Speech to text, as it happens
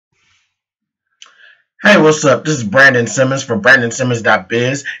Hey, what's up? This is Brandon Simmons for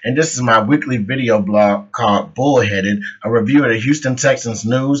brandonsimmons.biz, and this is my weekly video blog called Bullheaded, a review of the Houston Texans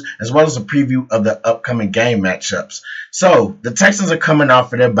news, as well as a preview of the upcoming game matchups. So, the Texans are coming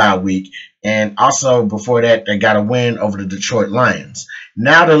off of their bye week, and also before that, they got a win over the Detroit Lions.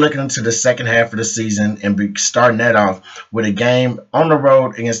 Now they're looking into the second half of the season and be starting that off with a game on the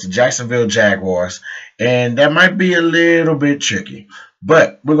road against the Jacksonville Jaguars, and that might be a little bit tricky.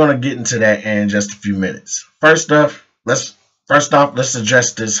 But we're gonna get into that in just a few minutes. Let's address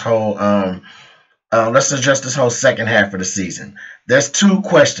this whole second half of the season. There's two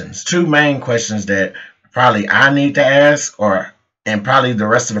main questions that probably I need to ask, and probably the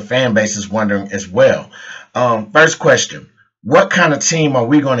rest of the fan base is wondering as well. First question: what kind of team are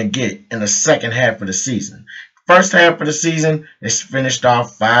we going to get in the second half of the season? First half of the season, it's finished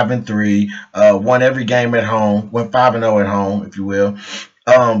off 5-3, won every game at home, went 5-0 at home, if you will.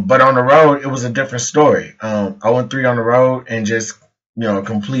 But on the road, it was a different story. 0-3 on the road and just,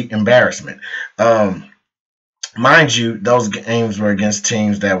 complete embarrassment. Mind you, those games were against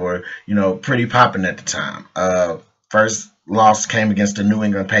teams that were, pretty popping at the time. First loss came against the New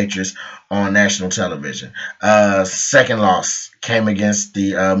England Patriots on national television. Second loss came against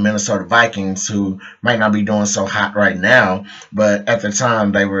the Minnesota Vikings, who might not be doing so hot right now, but at the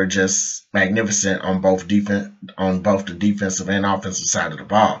time they were just magnificent on both the defensive and offensive side of the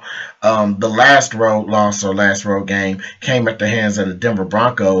ball. The last road game came at the hands of the Denver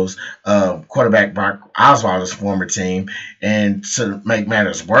Broncos, quarterback Brock Osweiler's former team, and to make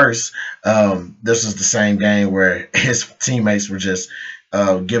matters worse, this was the same game where his teammates were just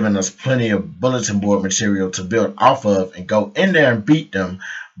giving us plenty of bulletin board material to build off of and go in there and beat them.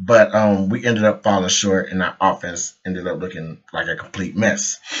 But we ended up falling short, and our offense ended up looking like a complete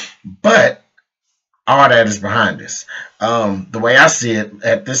mess. But all that is behind us. The way I see it,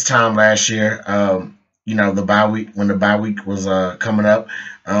 at this time last year, the bye week, when the bye week was coming up,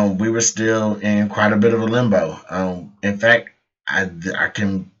 we were still in quite a bit of a limbo. In fact, I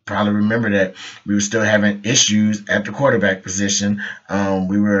can probably remember that we were still having issues at the quarterback position.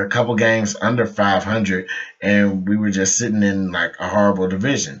 We were a couple games under 500, and we were just sitting in like a horrible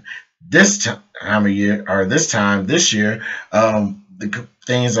division. This year,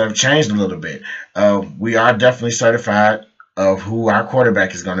 things have changed a little bit. We are definitely certified of who our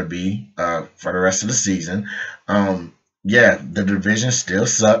quarterback is going to be for the rest of the season. Yeah, the division still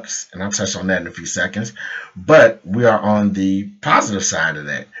sucks, and I'll touch on that in a few seconds. But we are on the positive side of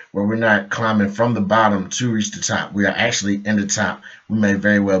that, where we're not climbing from the bottom to reach the top. We are actually in the top. We may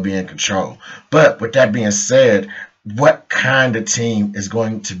very well be in control. But with that being said, what kind of team is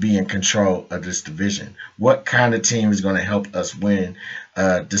going to be in control of this division? What kind of team is going to help us win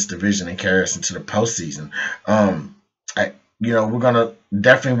this division and carry us into the postseason? We're going to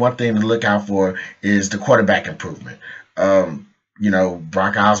definitely, one thing to look out for is the quarterback improvement.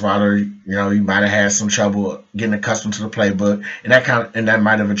 Brock Osweiler, he might have had some trouble getting accustomed to the playbook, and that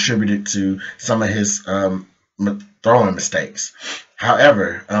might have attributed to some of his throwing mistakes.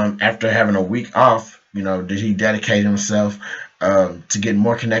 However, after having a week off, did he dedicate himself to get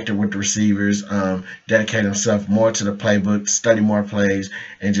more connected with the receivers, dedicate himself more to the playbook, study more plays,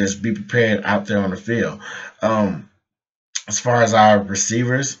 and just be prepared out there on the field. As far as our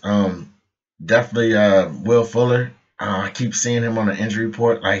receivers, definitely Will Fuller. I keep seeing him on the injury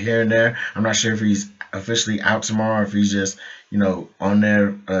report, like here and there. I'm not sure if he's officially out tomorrow, or if he's just, on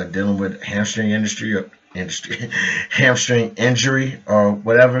there dealing with hamstring injury or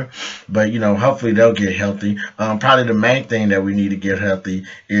whatever. But hopefully they'll get healthy. Probably the main thing that we need to get healthy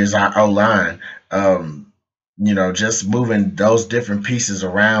is our O-line. Just moving those different pieces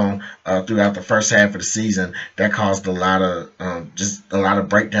around throughout the first half of the season, that caused a lot of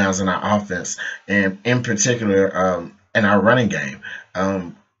breakdowns in our offense, and in particular in our running game.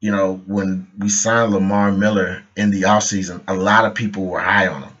 When we signed Lamar Miller in the offseason, a lot of people were high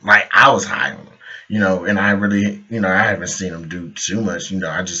on him. Like, I was high on him, and I really, I haven't seen him do too much.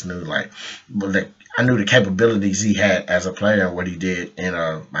 I just knew I knew the capabilities he had as a player and what he did in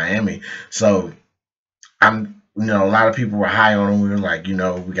Miami. So a lot of people were high on him. We were like, we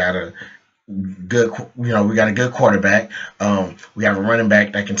got a good quarterback. We have a running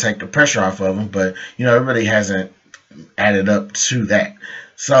back that can take the pressure off of him, but it really hasn't added up to that.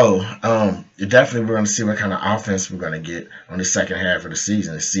 So definitely we're going to see what kind of offense we're going to get on the second half of the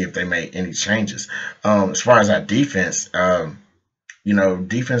season and see if they made any changes. As far as our defense,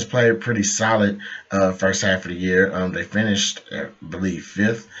 defense played pretty solid first half of the year. They finished, I believe,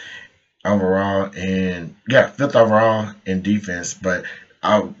 fifth overall in defense, but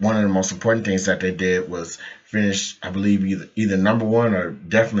one of the most important things that they did was finish, I believe, either number one or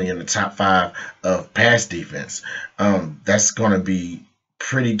definitely in the top five of pass defense. That's going to be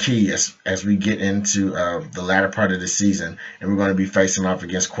pretty key as we get into the latter part of the season, and we're going to be facing off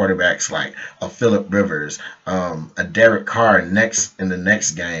against quarterbacks like a Phillip Rivers, a Derek Carr next in the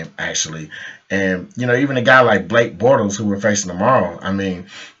next game actually, and even a guy like Blake Bortles who we're facing tomorrow. I mean,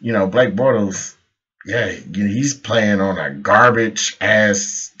 Blake Bortles, yeah, he's playing on a garbage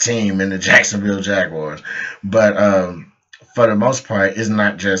ass team in the Jacksonville Jaguars, but for the most part, it's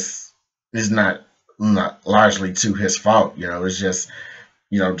not largely to his fault. It's just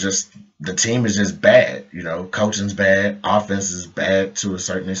the team is just bad. Coaching's bad, offense is bad to a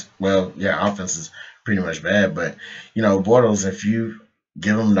certain extent. Well, yeah, offense is pretty much bad, but Bortles, if you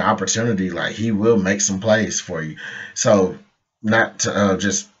give him the opportunity, like, he will make some plays for you. So not to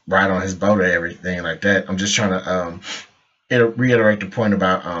just ride on his boat or everything like that. I'm just trying to reiterate the point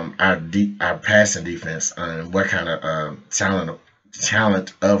about our passing defense and what kind of talent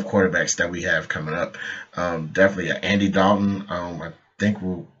of quarterbacks that we have coming up. Definitely Andy Dalton. I think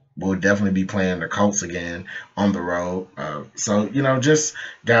we'll definitely be playing the Colts again on the road. So just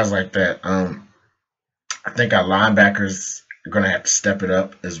guys like that. I think our linebackers are going to have to step it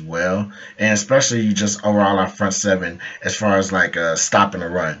up as well, and especially just overall our front seven as far as like stopping the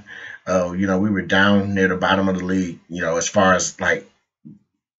run. We were down near the bottom of the league. As far as like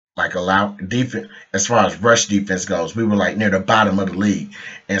allow defense, as far as rush defense goes, we were like near the bottom of the league,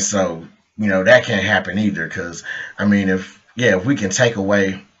 and so that can't happen either. Because I mean, if we can take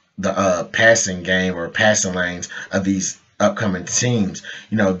away the passing game or passing lanes of these upcoming teams,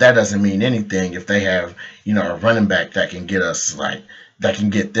 that doesn't mean anything if they have a running back that can get us that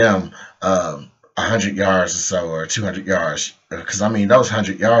can get them 100 yards or so, or 200 yards, because I mean those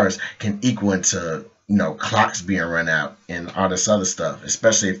 100 yards can equal into clocks being run out and all this other stuff,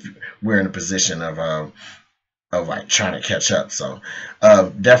 especially if we're in a position of like trying to catch up. So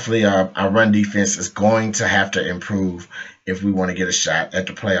definitely our run defense is going to have to improve if we want to get a shot at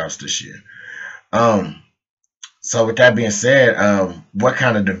the playoffs this year. So with that being said, what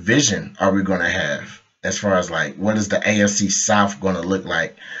kind of division are we going to have as far as like what is the AFC South going to look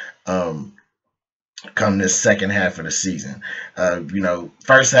like come this second half of the season?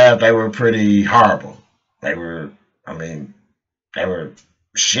 First half they were pretty horrible. They were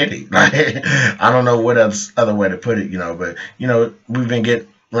shitty. Like, I don't know what other way to put it, but we've been getting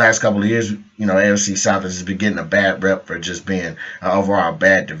last couple of years, AFC South has been getting a bad rep for just being an overall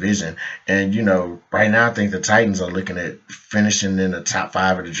bad division. And, right now I think the Titans are looking at finishing in the top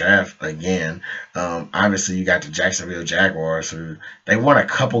 5 of the draft again. Obviously you got the Jacksonville Jaguars who they won a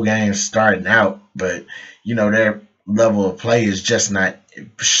couple games starting out, but their level of play is just not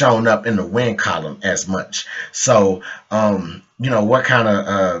shown up in the win column as much. So, what kind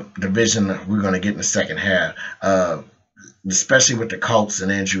of division we're going to get in the second half, especially with the Colts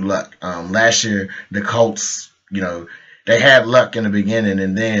and Andrew Luck. Last year, the Colts, they had Luck in the beginning,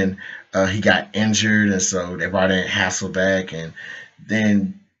 and then he got injured, and so they brought in Hasselbeck, and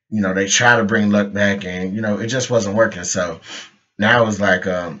then, they tried to bring Luck back, and, it just wasn't working. So now it's like,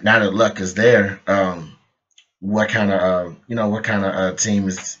 now that Luck is there, what kind of team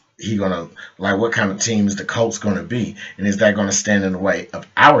is he gonna like? What kind of team is the Colts gonna be, and is that gonna stand in the way of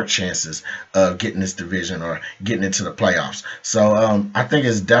our chances of getting this division or getting into the playoffs? So I think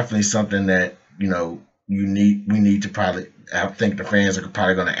it's definitely something that we need to probably. I think the fans are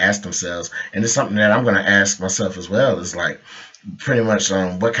probably going to ask themselves, and it's something that I'm going to ask myself as well. Is like pretty much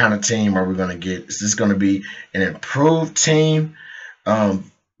what kind of team are we going to get? Is this going to be an improved team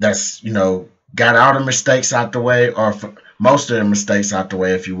that's got all the mistakes out the way, or most of the mistakes out the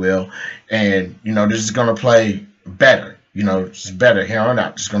way, if you will, and they're just going to play better. Just better here on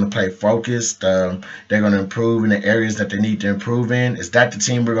out. Just going to play focused. They're going to improve in the areas that they need to improve in. Is that the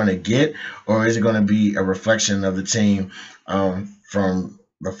team we're going to get, or is it going to be a reflection of the team from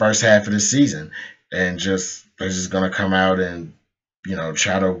the first half of the season, and they're just going to come out and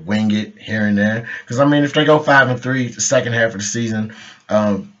try to wing it here and there? Because I mean, if they go 5-3 the second half of the season,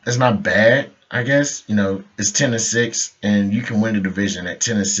 it's not bad. I guess it's 10-6, and you can win the division at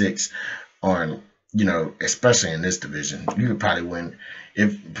 10-6 on. Especially in this division, you could probably win.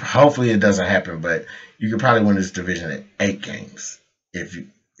 If hopefully it doesn't happen, but you could probably win this division at 8 games if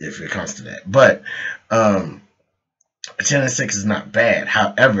it comes to that. But 10-6 is not bad.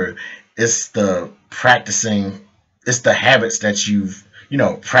 However, it's the practicing, it's the habits that you've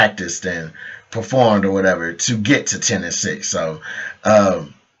practiced and performed or whatever to get to 10-6. So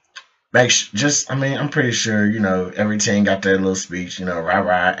I'm pretty sure every team got their little speech. Rah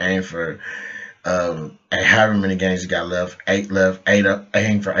rah, aim for And however many games you got left, 8 left, 8 up,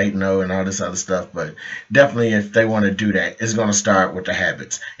 aim for 8-0 and all this other stuff. But definitely, if they want to do that, it's going to start with the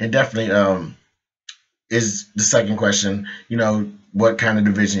habits. And definitely, is the second question, what kind of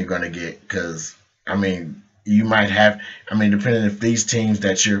division you're going to get? Because I mean, you might have, depending if these teams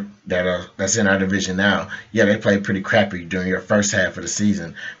that's in our division now, yeah, they play pretty crappy during your first half of the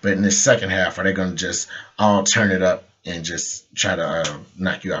season, but in the second half, are they going to just all turn it up and just try to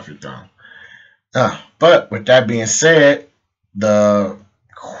knock you off your throne? But with that being said, the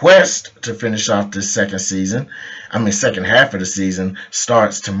quest to finish off this second half of the season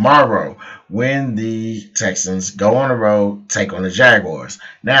starts tomorrow when the Texans go on the road, take on the Jaguars.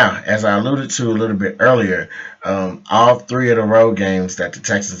 Now, as I alluded to a little bit earlier, all three of the road games that the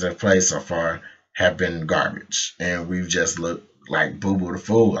Texans have played so far have been garbage, and we've just looked like Boo Boo the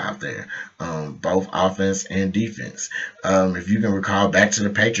Fool out there, both offense and defense. If you can recall back to the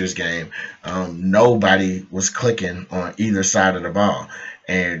Patriots game, nobody was clicking on either side of the ball.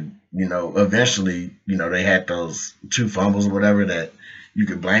 And, eventually, they had those 2 fumbles or whatever that you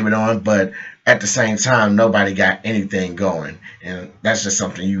could blame it on. But at the same time, nobody got anything going. And that's just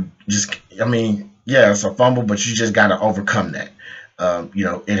something yeah, it's a fumble, but you just got to overcome that.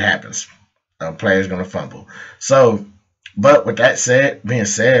 It happens. Players going to fumble. So, but with that being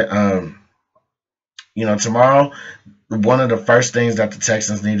said, tomorrow, one of the first things that the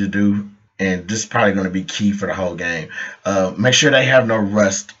Texans need to do, and this is probably going to be key for the whole game, make sure they have no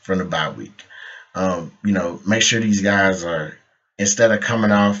rust from the bye week. Make sure these guys are, instead of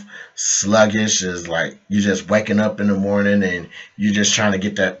coming off sluggish, is like you're just waking up in the morning and you're just trying to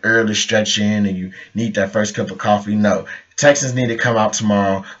get that early stretch in and you need that first cup of coffee. No, Texans need to come out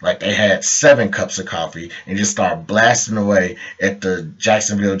tomorrow like they had 7 cups of coffee and just start blasting away at the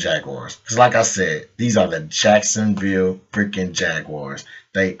Jacksonville Jaguars. Because like I said, these are the Jacksonville freaking Jaguars.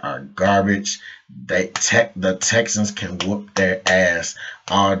 They are garbage. The Texans can whoop their ass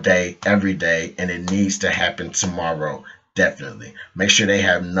all day, every day, and it needs to happen tomorrow. Definitely. Make sure they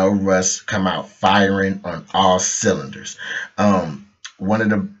have no rust, come out firing on all cylinders. One of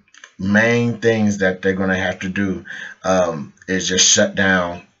the main things that they're going to have to do is just shut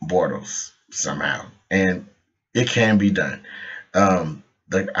down Bortles somehow. And it can be done.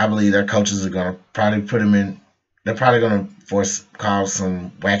 I believe their coaches are going to probably put him in. They're probably going to call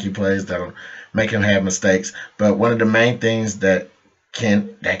some wacky plays that'll make him have mistakes. But one of the main things that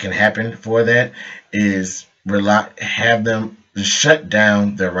can happen for that is have them shut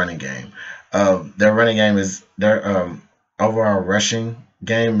down their running game. Their running game is their overall rushing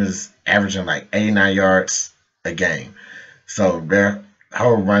game is averaging like 89 yards a game. So their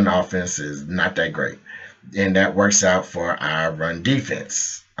whole run offense is not that great. And that works out for our run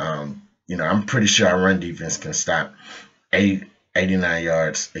defense. I'm pretty sure our run defense can stop 89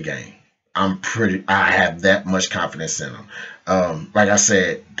 yards a game. I have that much confidence in them. Like I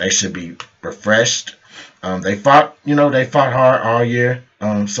said, they should be refreshed. They fought hard all year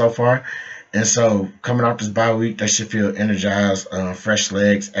so far. And so coming off this bye week, they should feel energized, fresh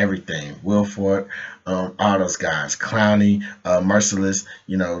legs, everything. Wilford, all those guys, Clowney, Merciless,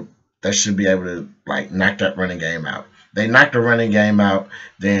 they should be able to knock that running game out. They knock the running game out,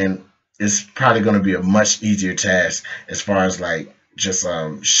 then it's probably going to be a much easier task as far as just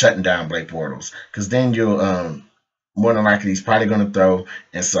shutting down Blake Bortles, because then you'll more than likely he's probably going to throw,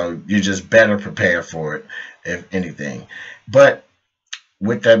 and so you're just better prepared for it, if anything. But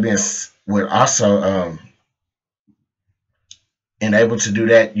with that being, with also and able to do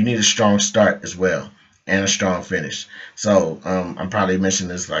that, you need a strong start as well and a strong finish. So I'm probably mentioning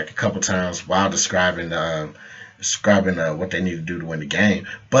this a couple times while describing what they need to do to win the game.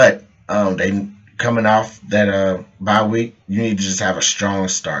 But they coming off that bye week, you need to just have a strong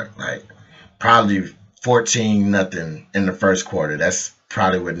start, probably 14-0 in the first quarter. That's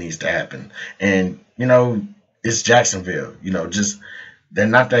probably what needs to happen. And it's Jacksonville. They're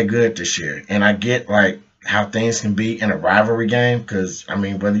not that good this year. And I get how things can be in a rivalry game, because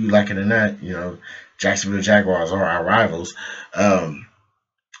whether you like it or not, Jacksonville Jaguars are our rivals. I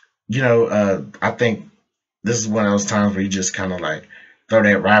think this is one of those times where you just kind of throw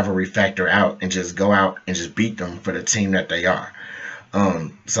that rivalry factor out and just go out and just beat them for the team that they are.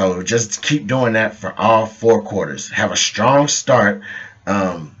 So just keep doing that for all 4 quarters. Have a strong start.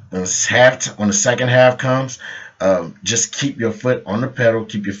 When the second half comes, just keep your foot on the pedal,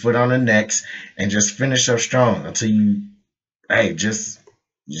 keep your foot on the necks, and just finish up strong until you, until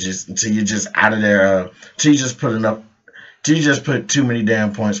you're just out of there. Till you just put too many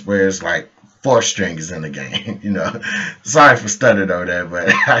damn points where it's fourth string is in the game. Sorry for stuttering over that, but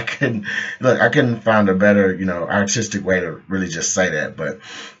I couldn't find a better, artistic way to really just say that.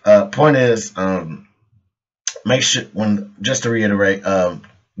 But point is, make sure just to reiterate,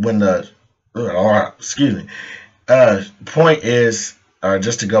 when the excuse me, point is,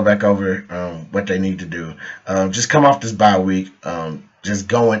 just to go back over what they need to do. Just come off this bye week, just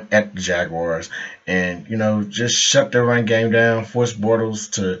going at the Jaguars, and just shut their run game down, force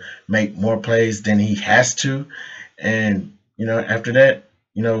Bortles to make more plays than he has to, and after that,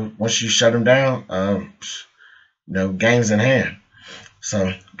 once you shut him down, game's in hand.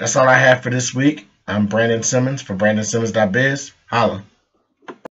 So that's all I have for this week. I'm Brandon Simmons for brandonsimmons.biz. Holla.